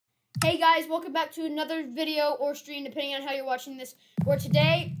Hey guys, welcome back to another video or stream, depending on how you're watching this. Where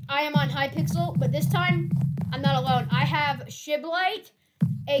today, I am on Hypixel, but this time, I'm not alone. I have Shiblight,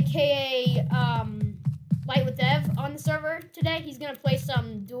 aka Light with Dev, on the server today. He's gonna play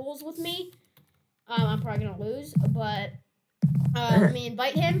some duels with me. I'm probably gonna lose, but let me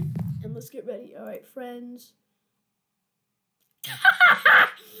invite him, and let's get ready. All right, friends.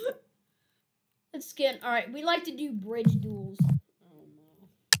 Let's get. All right, we like to do bridge duels.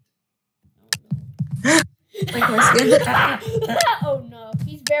 Oh no,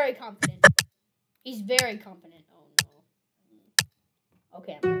 he's very confident. He's very confident. Oh no.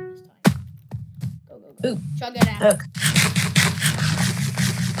 Okay, I'm ready this time. Go, go, go. Ooh. Chug it out. Okay.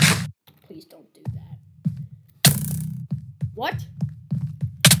 Please don't do that. What?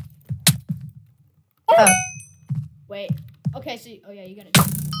 Oh. Wait. Okay, so, oh yeah, you gotta do it.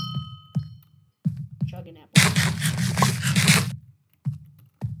 Chug an apple.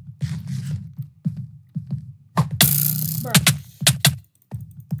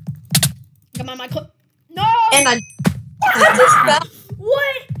 Come on, my clip. No! And I just fell.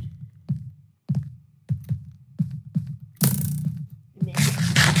 What?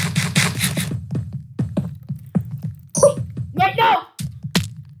 Wait, no!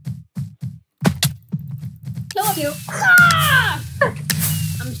 Kill you. Ah!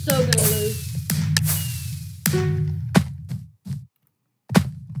 I'm so gonna lose.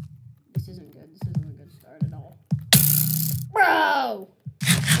 This isn't good. This isn't a good start at all. Bro! I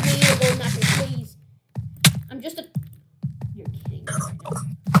need a golden apple, please. I'm just a... You're kidding me right now.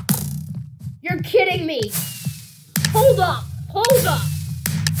 You're kidding me! Hold up! Hold up!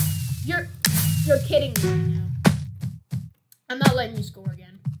 You're kidding me right now. I'm not letting you score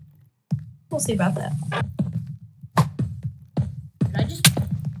again. We'll see about that. Did I just...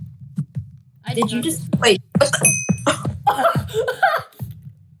 Did you just... Wait.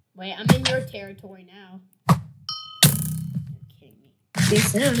 Wait, I'm in your territory now. See you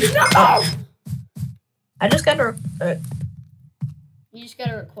soon. No! Oh. I just got a... You just got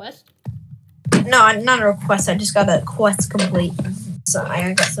a request? No, not a request. I just got a quest complete. So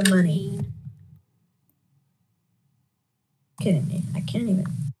I got some money. Kidding me. I can't even...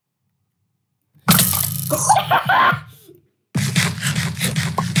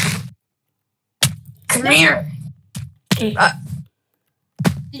 Come here. Did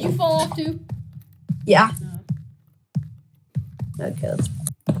you fall off too? Yeah. No. Okay, let's...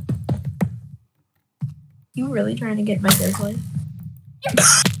 You really trying to get my third place?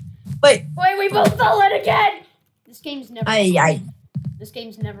 Wait. Wait, we both fell in again! This game's never This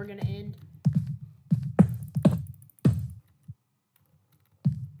game's never gonna end.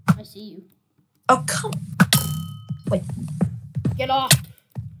 I see you. Oh, come... Wait. Get off.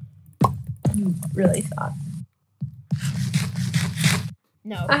 You really thought.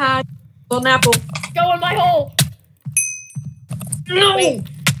 No. Haha. Golden apple. Go in my hole! No! Wait.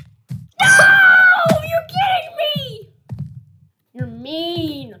 No! You're kidding me! You're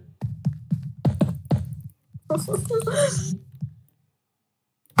mean. Oh, the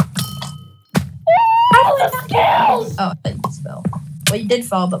skills! Oh, I just fell. Well, you did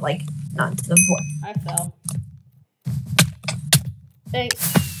fall, but like, not into the void. I fell.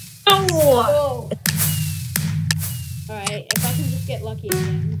 Thanks. Oh! Whoa. Alright, if I can just get lucky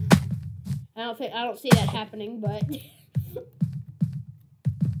again. I don't see that happening, but...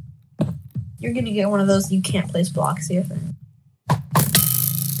 You're gonna get one of those you can't place blocks here.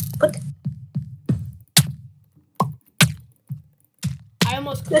 What? I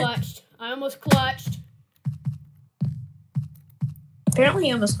almost clutched. I almost clutched. Apparently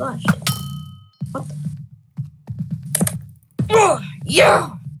you almost clutched. What the? Oh,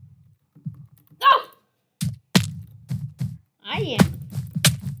 yeah! No! I am.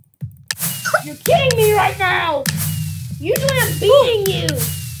 You're kidding me right now! Usually I'm beating you!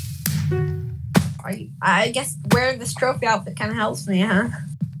 I guess wearing this trophy outfit kind of helps me, huh?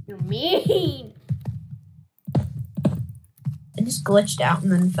 You're mean. I just glitched out and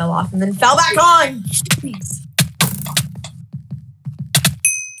then fell off and then fell back on! Jeez.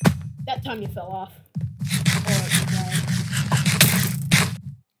 That time you fell off. Oh, you died.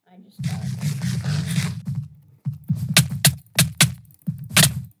 I just died.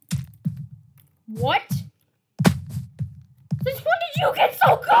 What? Since when did you get so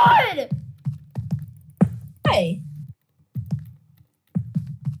good? Hey.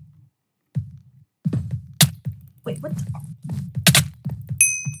 Wait, what the?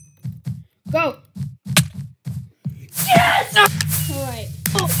 Go. Yes! Alright.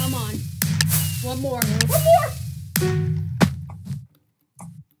 Oh, come on. One more. One more!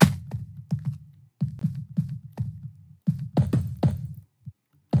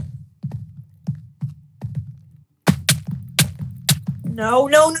 No,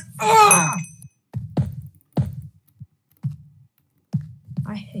 no, no. Ah!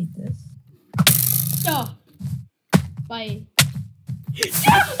 I hate this. Oh. Bye.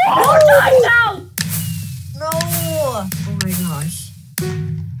 Oh, No! Oh my gosh.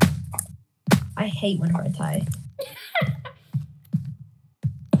 I hate whenever I tie.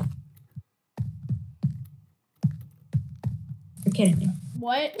 You're kidding me.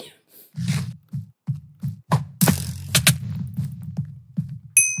 What?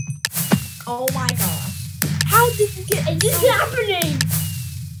 Oh my gosh. How did you get Is this happening?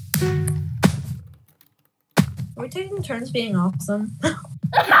 Are we taking turns being awesome?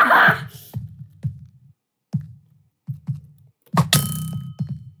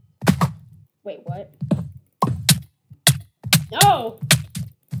 Wait, what? No!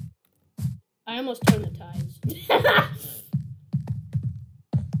 I almost turned the tides.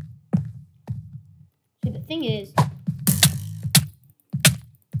 See, the thing is...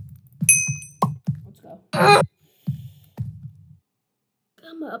 Let's go.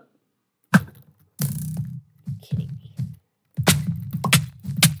 Come up. Kidding me.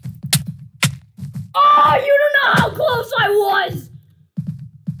 Oh, you don't know how close I was!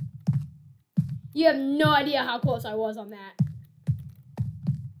 You have no idea how close I was on that.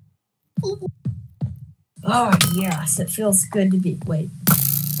 Oh yes, it feels good to be. Wait.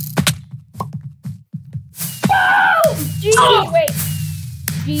 Oh! GG, oh! Wait.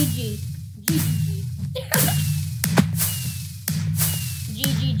 GG. GGG.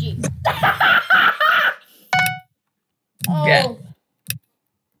 GGG. Oh. Yeah.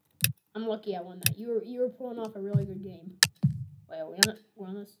 I'm lucky I won that. You were pulling off a really good game. Wait, we're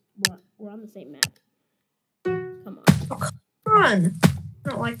on the same map. Come on. Oh, come on. I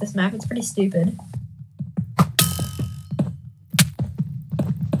don't like this map. It's pretty stupid.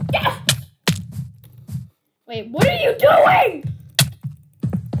 Yes! Wait, what are you doing?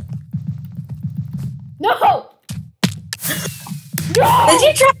 No! No! Did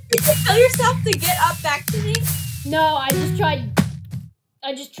you try to tell yourself to get up back to me? No, I just tried.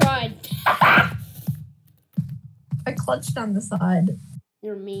 I clutched on the side.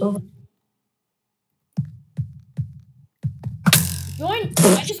 You're mean. Oh. Join.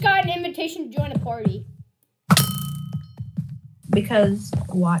 I just got an invitation to join a party. Because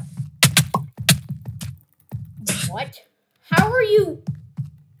what? What? How are you?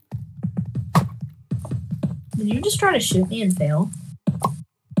 Did you just try to shoot me and fail?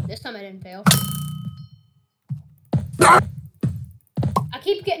 This time I didn't fail. I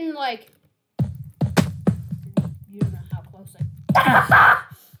keep getting like. You don't know how close I.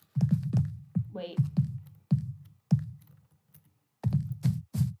 Wait.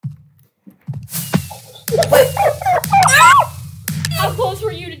 Wait. How close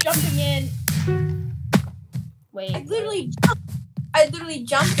were you to jumping in? Wait. I literally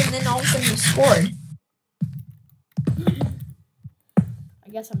jumped and then all of a sudden you scored. I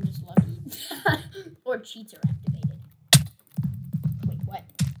guess I'm just lucky. Or cheats are activated. Wait, what?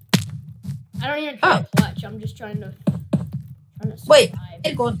 I don't even try to clutch. I'm just trying to survive. Wait,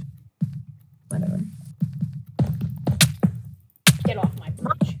 it goes. Whatever. Get off my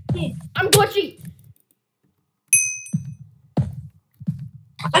bridge. I'm glitchy.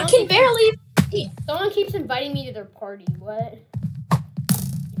 I can barely. Someone keeps inviting me to their party. What?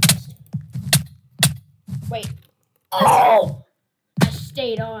 Wait. Oh! I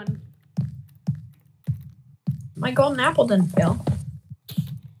stayed on. My golden apple didn't fail.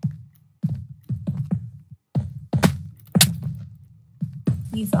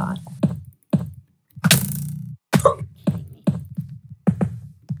 You thought.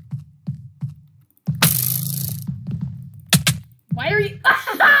 Why are you?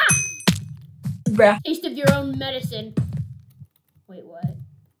 Bruh. Taste of your own medicine. Wait, what?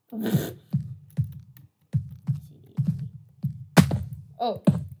 Oh.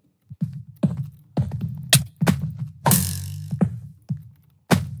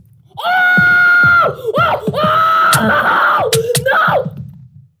 Oh! Oh! No!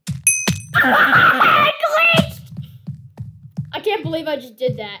 I glitched! I can't believe I just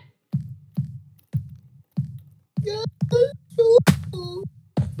did that.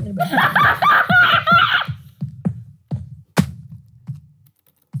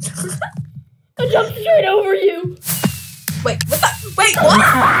 I jumped straight over you. Wait, what the? Wait, what?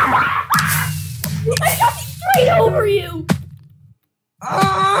 I jumped straight over you.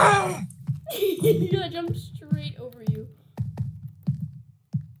 Ah! I jumped straight over you.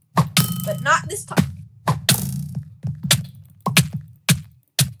 But not this time.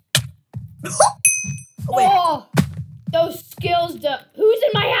 Oh, wait. Oh, those skills. Who's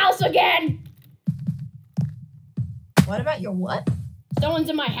in my house again? What about your what? Someone's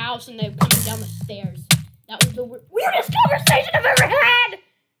in my house and they're coming down the stairs. That was the weirdest conversation I've ever had!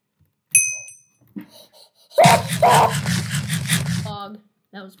 Pog.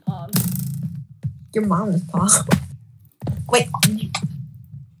 That was Pog. Your mom is Pog. Wait.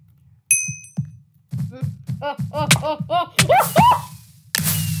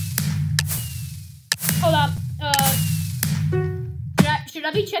 Hold up. Should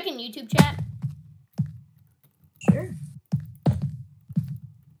I be checking YouTube chat? Sure.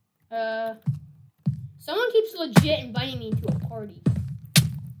 Someone keeps legit inviting me into a party.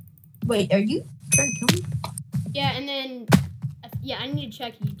 Wait, are you trying to kill me? Yeah, and then, yeah, I need to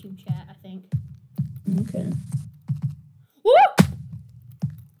check YouTube chat, I think. Okay. Woo!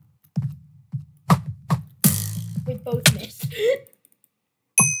 We both missed.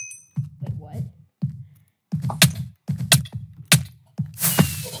 Wait, what?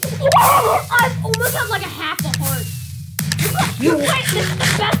 I almost have like a half a heart. You wait, this is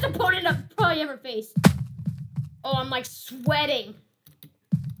the best opponent I've probably ever faced. Oh, I'm like sweating.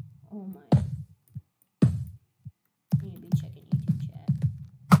 Oh my. I need to be checking YouTube chat.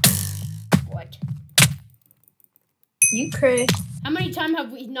 What? You cray. How many times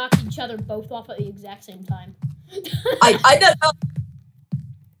have we knocked each other both off at the exact same time? I don't know.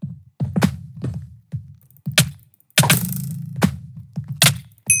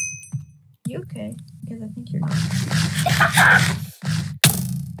 You okay? Because I think you're not.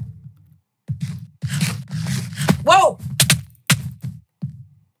 Whoa!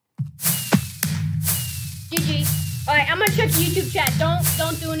 GG. Alright, I'm gonna check YouTube chat.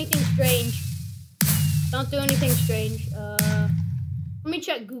 Don't do anything strange. Don't do anything strange. Let me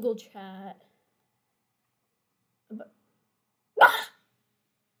check Google chat.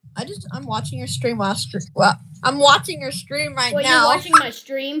 I'm watching your stream I'm watching your stream right Wait, now. you're watching my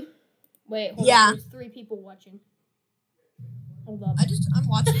stream? Wait, hold on. There's 3 people watching. Hold up. I'm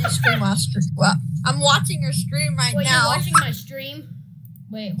watching your stream I'm watching your stream right Wait, now. you're watching my stream?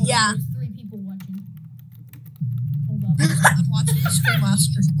 Wait, hold on. There's 3 people watching. Hold up. I'm watching your stream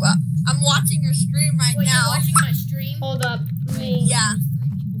I'm watching your stream right Wait, now. you're watching my stream? Hold up. Me. Yeah.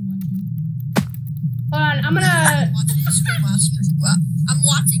 Hold on, I'm gonna... I'm watching your stream I'm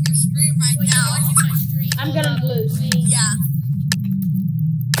watching your stream right Wait, now. you're watching my stream? I'm gonna lose. Yeah.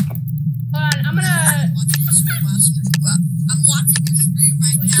 Hold on, I'm gonna... I'm watching your stream I'm watching your stream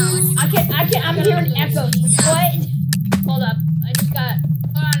right now. I'm hearing echoes. Yeah. What? Hold up, I just got...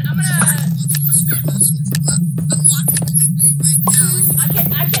 Hold on, I'm gonna... I'm watching your stream right now.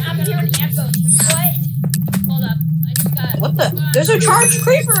 I'm hearing echoes. What? Hold up, I just got... What the? There's a charged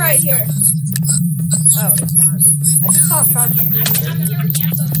creeper right here. Oh, it's not. I just saw a charged creeper. I'm hearing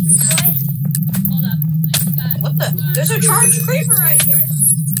echoes. What? Hold up, I just got... What the? There's a charged creeper right here.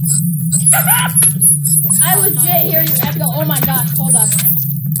 I legit hear you echo. Oh my gosh, hold up.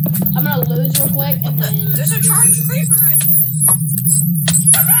 I'm gonna lose real quick and then... There's a charged creeper right here.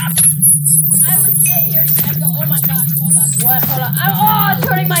 I legit hear you echo. Oh my gosh, hold up. What? Hold up. Oh, it's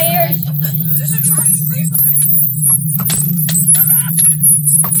hurting my ears. There's a charged creeper right here.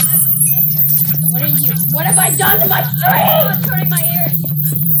 What are you? What have I done to my stream? Oh, it's hurting my ears.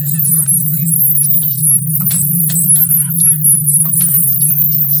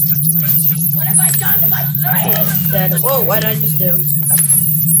 What have I done to my stream? Dead. Whoa, what did I just do?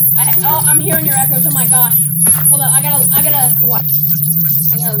 I'm hearing your echoes. Oh my gosh. Hold up. I gotta. What?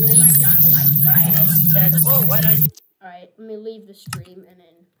 I gotta leave. Dead. Whoa, what did I do? Alright, let me leave the stream and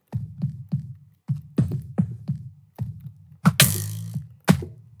then.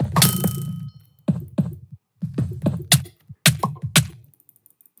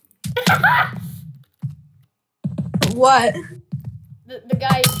 What?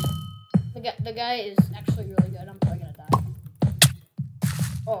 The guy is actually really good. I'm probably gonna die.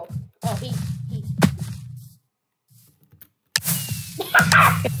 Oh, he.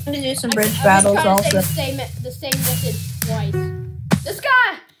 I'm gonna do some bridge battles also. The same message twice. This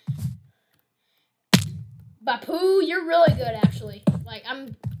guy, Bapu, you're really good actually. Like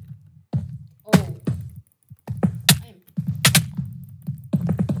I'm. Oh.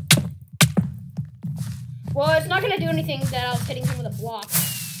 Well, it's not gonna do anything that I was hitting him with a block.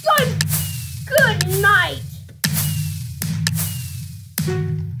 Good night.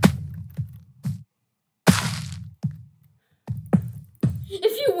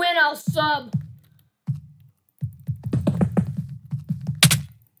 If you win, I'll sub.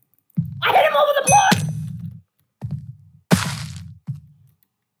 I hit him over the block.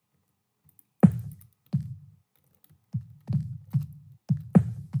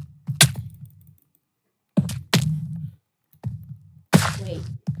 Wait.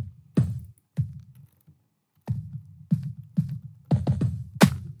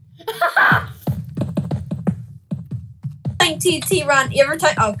 playing TNT Run. You ever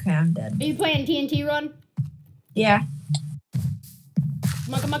type? Okay, I'm dead. Are you playing TNT Run? Yeah.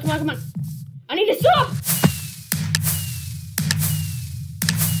 Come on, come on, come on, come on. I need to stop!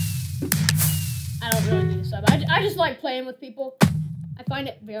 I don't really need to sub. I just like playing with people. I find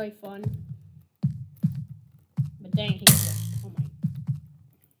it very fun. But dang, he's just, oh my.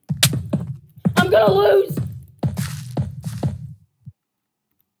 I'm gonna lose!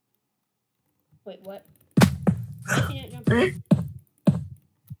 Wait, what? I can't jump in.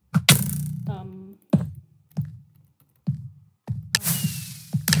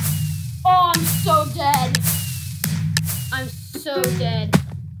 Oh, I'm so dead. I'm so dead.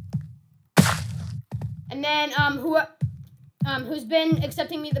 And then, who's been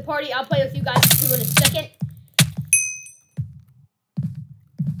accepting me to the party, I'll play with you guys too in a second.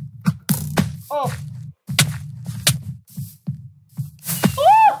 Oh.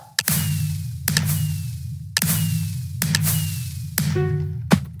 Oh!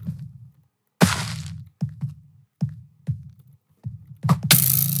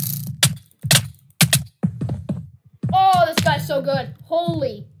 Oh, this guy's so good.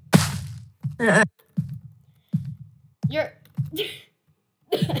 Holy. You're...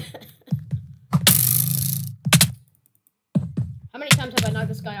 How many times have I knocked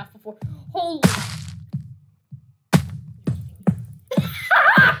this guy off before? Holy...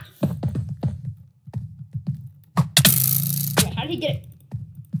 Wait, how did he get it?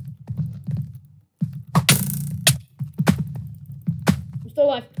 I'm still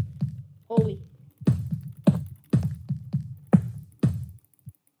alive. Holy...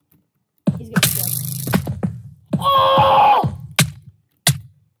 He's gonna kill. Oh!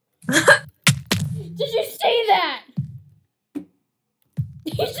 Did you see that?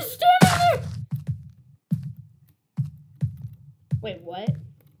 He's just standing there. Wait, what?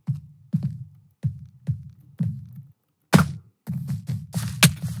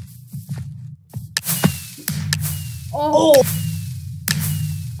 Oh.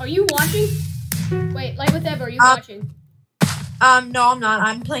 Are you watching? Wait, like with Ever, are you watching? No, I'm not.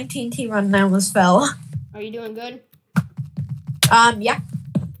 I'm playing TNT Run and I almost fell. Are you doing good? Yeah.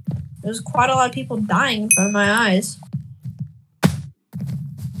 There's quite a lot of people dying in front of my eyes.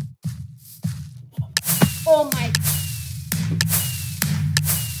 Oh my.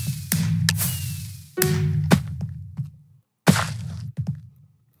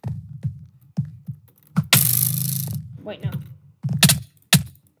 Wait, no.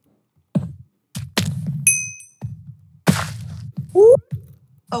 Ooh.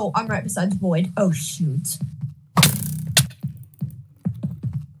 Oh, I'm right beside the void. Oh, shoot.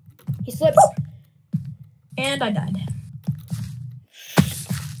 He slips. And I died.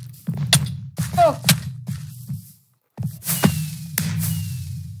 Oh.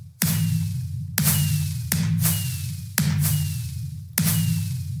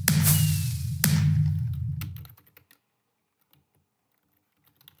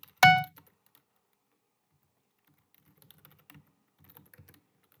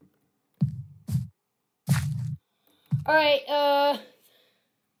 Alright,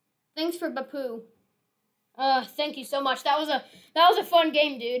 thanks for Bapu. Thank you so much. That was a fun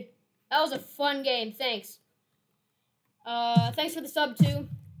game, dude. That was a fun game. Thanks. Thanks for the sub too.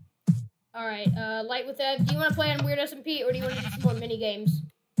 Alright, Light with Ev, do you want to play on Weird SMP or do you want to do some more mini games?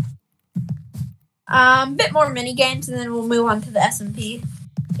 Bit more mini games and then we'll move on to the SMP.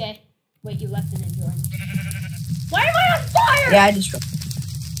 Okay. Wait, you left and then joined. Why am I on fire? Yeah, I just.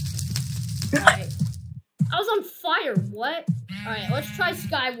 Alright. I was on fire. What? Alright, let's try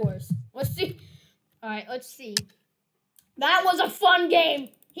SkyWars. Let's see. Alright, let's see. That was a fun game.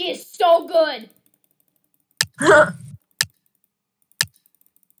 He is so good.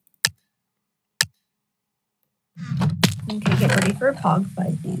 Okay, get ready for a pog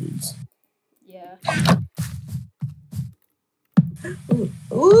fight, dudes. Yeah.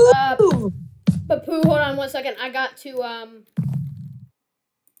 Ooh. Bapu, hold on 1 second. I got to,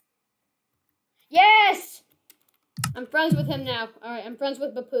 Yes! I'm friends with him now. Alright, I'm friends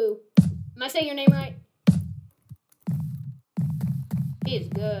with Bapu. Am I saying your name right? He is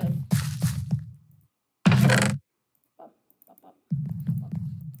good.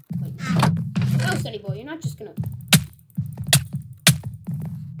 Wait. No, Steady Boy, you're not just gonna...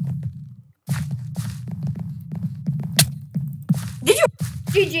 Did you?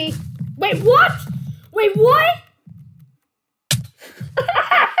 GG. Wait, what? Wait, what?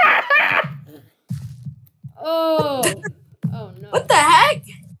 Oh. Oh, no. What the heck?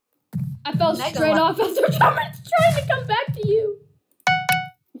 I fell straight off after trying to come back to you.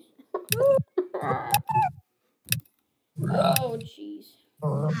 Oh, jeez.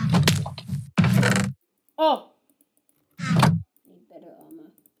 Oh.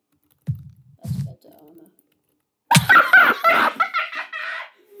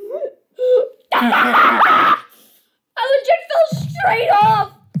 I legit fell straight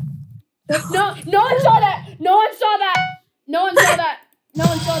off. No one saw that. No one saw that. No one saw that. No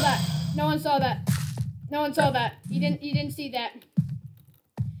one saw that. No one saw that. No one saw that. You didn't see that.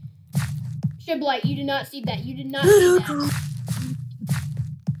 Shiblight, you did not see that. You did not see that.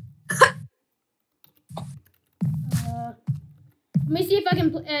 Let me see if I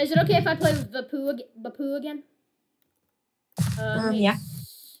can. Is it okay if I play with Bapu again? Yeah.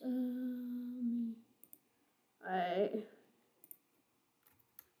 Alright.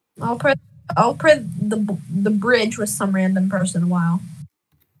 I'll pray the bridge with some random person a while.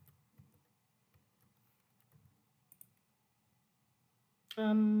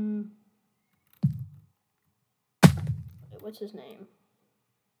 What's his name?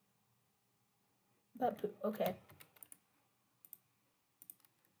 Bapu. Okay.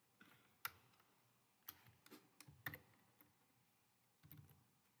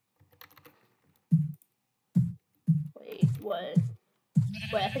 Wait, what?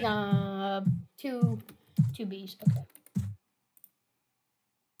 Wait, I think two B's. Okay.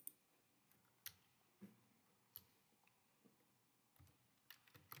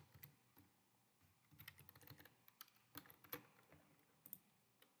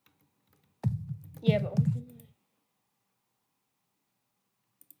 Yeah, but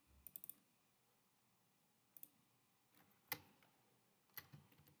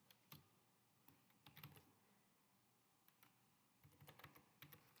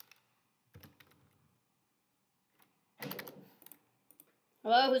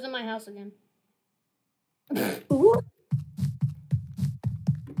hello, who's in my house again?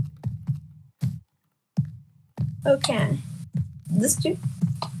 Okay. This dude.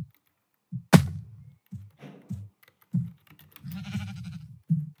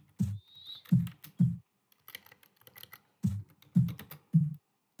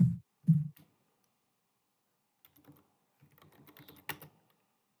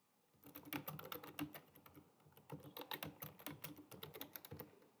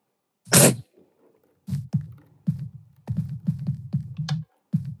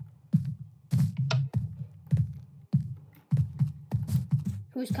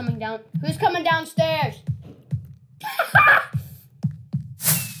 Who's coming down? Who's coming downstairs?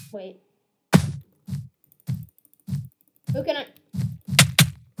 Wait. Who can I?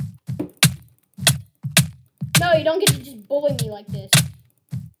 No, you don't get to just bully me like this.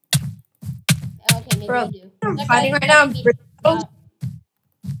 Okay, maybe Bro, I do. I'm fighting right now. I was gonna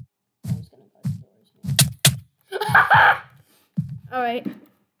guard the doors. All right.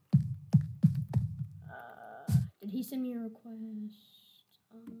 Did he send me a request?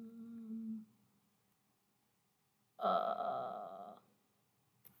 Oh.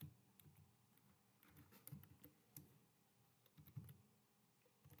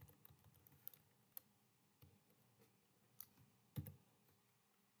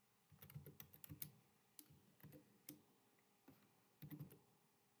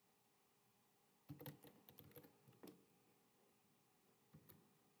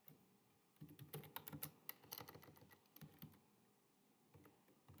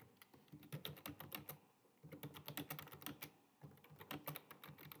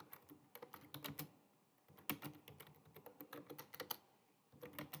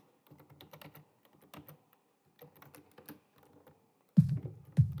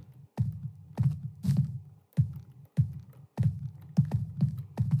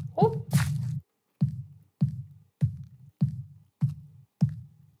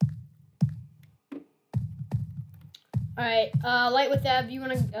 All right, light with Ev. You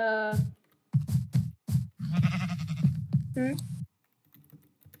wanna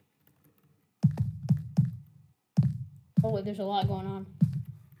Oh wait, there's a lot going on.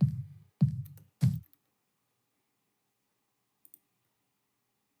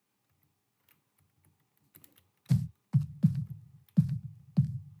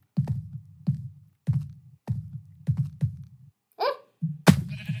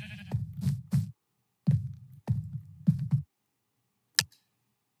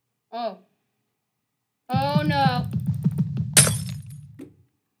 Oh. Oh no.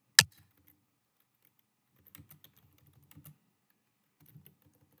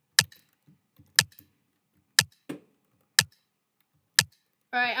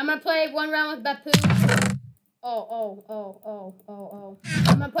 Alright, I'm gonna play one round with Bapu. Oh.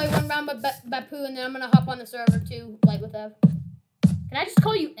 I'm gonna play one round with Bapu and then I'm gonna hop on the server too, like with Ev. Can I just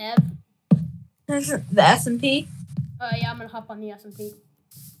call you Ev? The SMP? Yeah, I'm gonna hop on the SMP.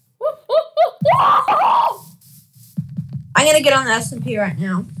 I'm gonna get on the SMP right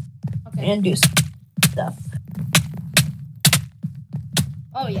now. Okay. And do stuff.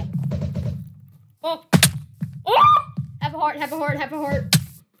 Oh yeah. Oh! Oh! Have a heart, have a heart, have a heart.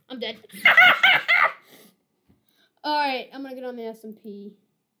 I'm dead. Alright, I'm gonna get on the SMP.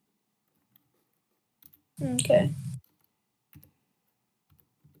 Okay.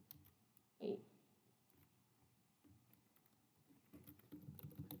 Wait.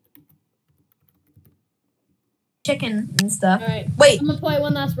 Chicken and stuff. Alright. Wait. I'm gonna play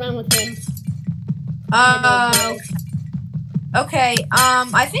one last round with him. Okay.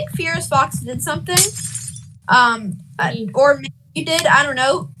 I think Fierce Fox did something. Or maybe you did. I don't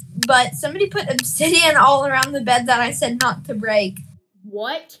know. But somebody put obsidian all around the bed that I said not to break.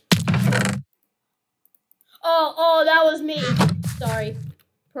 What? Oh, that was me. Sorry.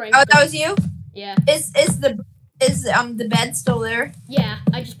 Prank. Oh, that was you? Yeah. Is the bed still there? Yeah,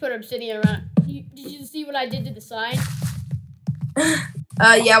 I just put obsidian around. Did you see what I did to the sign?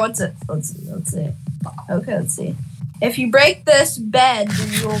 Yeah, what's it? Let's see. Okay, let's see. If you break this bed,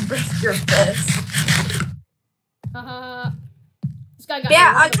 then you will break your fist. This guy got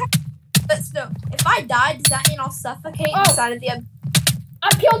yeah, but still, if I die, does that mean I'll suffocate inside of the I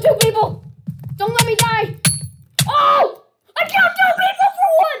killed 2 people! Don't let me die! Oh! I killed 2 people for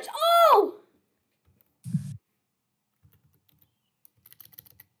once! Oh!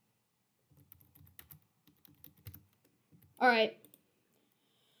 Alright.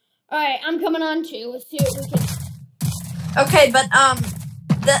 Alright, I'm coming on too. Let's see what we can... Okay, but,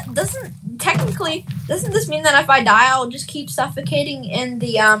 that doesn't this mean that if I die, I'll just keep suffocating in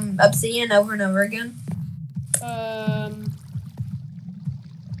the, obsidian over and over again?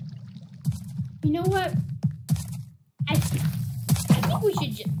 You know what? I think we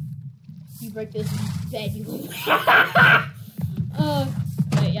should just... You break this bed, you... Wait,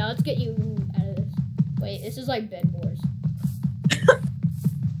 yeah, let's get you out of this. Wait, this is like Bed Wars.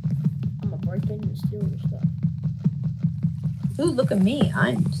 I'm gonna break in and steal your stuff. Ooh, look at me.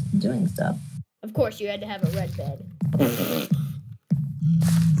 I'm doing stuff. Of course, you had to have a red bed.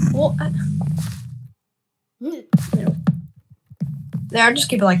 Well, there, I'll just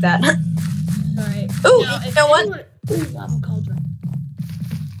keep it like that. Alright. Ooh, now, you know what? Ooh, lava cauldron.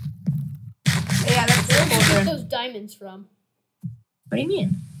 Yeah, that's the Where did you get cauldron. those diamonds from? What do you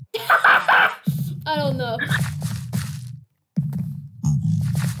mean? I don't know.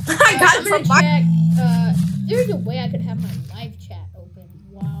 I got it from my... check. There's a way I could have my live chat open.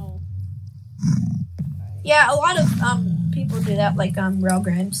 Wow. Yeah, a lot of people do that, like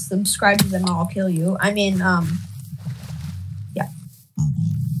Railgrams. Subscribe to them, I'll kill you. I mean, yeah.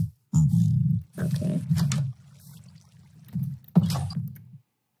 Okay.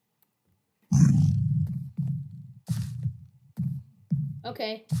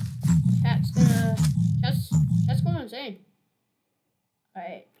 Okay. Chat's going insane.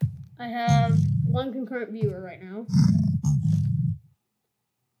 Alright. I have 1 concurrent viewer right now.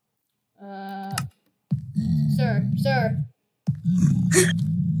 Sir.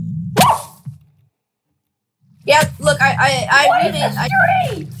 Yeah, look, I read it.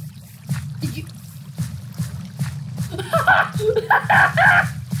 Did you?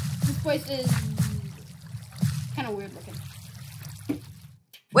 This place is kind of weird looking.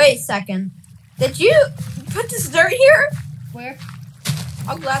 Wait a second. Did you put this dirt here? Where?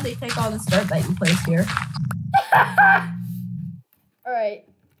 I'll gladly take all this dirt that you placed here. Alright.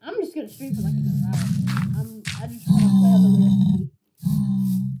 I'm just gonna stream for like another hour. I just want to play on the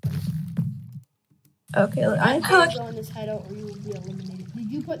Okay, I'm going to go in this hideout or you will be eliminated. Did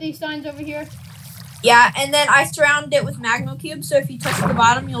you put these signs over here? Yeah, and then I surrounded it with magma cubes, so if you touch the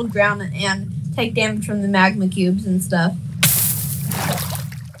bottom, you'll drown it and take damage from the magma cubes and stuff.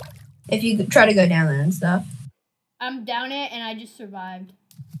 If you try to go down there and stuff. I'm down it and I just survived.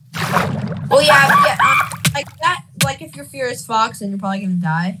 Well, yeah, like that. Like if you're Furious Fox, then you're probably gonna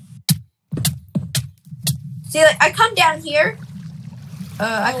die. See, like I come down here.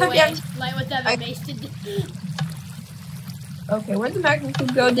 I come down. Like what that basted. Okay, where'd the magma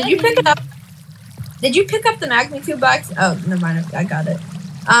cube go? Did you pick it up? Did you pick up the magma cube box? Oh, never mind. I got it.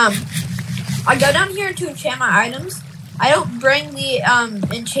 I go down here to enchant my items. I don't bring the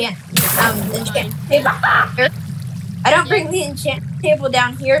enchant table. I don't bring the enchant table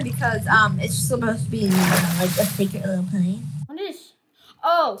down here because it's supposed to be like a secret little plane. What is?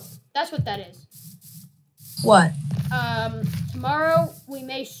 Oh, that's what that is. What? Tomorrow we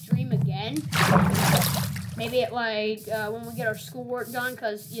may stream again. Maybe at like when we get our schoolwork done,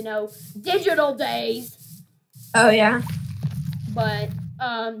 cause you know digital days. Oh yeah. But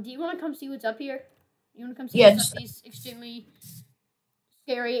do you want to come see what's up here? You want to come see what's up these extremely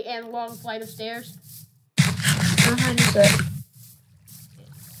scary and long flight of stairs?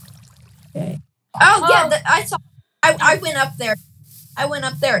 Okay. Oh yeah, I saw. I went up there. I went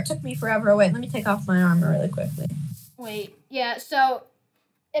up there. It took me forever. Wait, let me take off my armor really quickly. Wait, yeah, so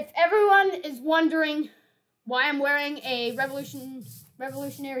if everyone is wondering why I'm wearing a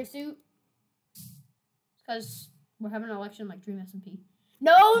revolutionary suit, because we're having an election like Dream SMP.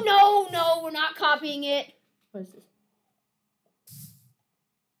 No, we're not copying it. What is this?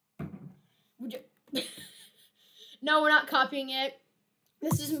 No, we're not copying it.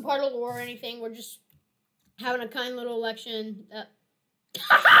 This isn't part of the war or anything. We're just having a kind little election.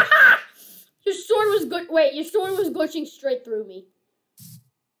 Your sword was good. Wait, your sword was glitching straight through me.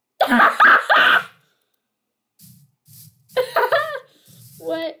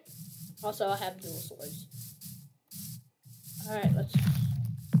 What? Also, I have dual swords. Alright, let's...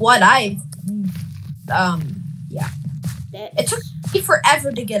 Yeah. It took me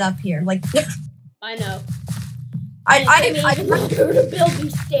forever to get up here. Like... I know. I to build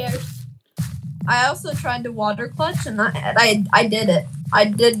these stairs. I also tried to water clutch, and I did it. I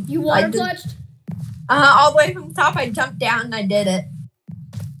did... You water clutched? All the way from the top, I jumped down, and I did it.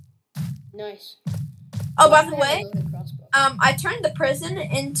 Nice. Oh, by the way, I turned the prison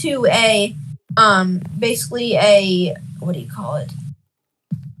into a, basically a, what do you call it?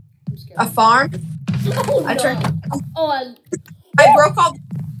 A farm. Oh, I turned. Oh, I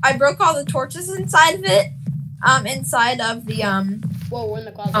broke all the torches inside of it. Inside of the Whoa, we're in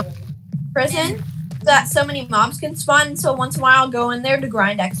the closet. Prison. That so many mobs can spawn. So once in a while, I'll go in there to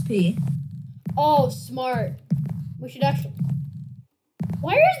grind XP. Oh, smart. We should actually.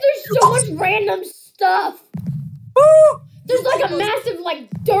 Why is there so much random stuff? Woo! There's like a massive like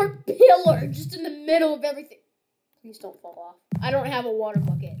dirt pillar just in the middle of everything. Please don't fall off. I don't have a water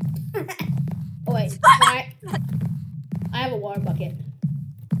bucket. Oh wait, I have a water bucket.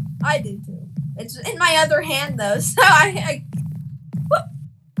 I do too. It's in my other hand though, so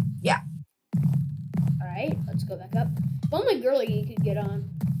yeah. All right, let's go back up. If only Girly could get on.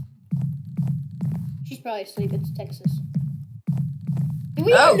 She's probably asleep. It's Texas. Do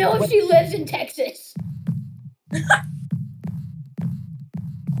we even know if she lives in Texas?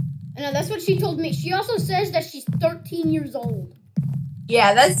 No, that's what she told me. She also says that she's 13 years old.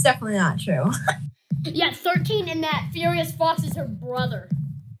 Yeah, that's definitely not true. Yeah, 13, and that Furious Fox is her brother.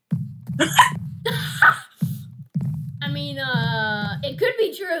 I mean, it could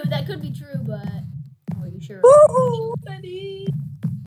be true. That could be true, but are you sure? Woohoo, buddy!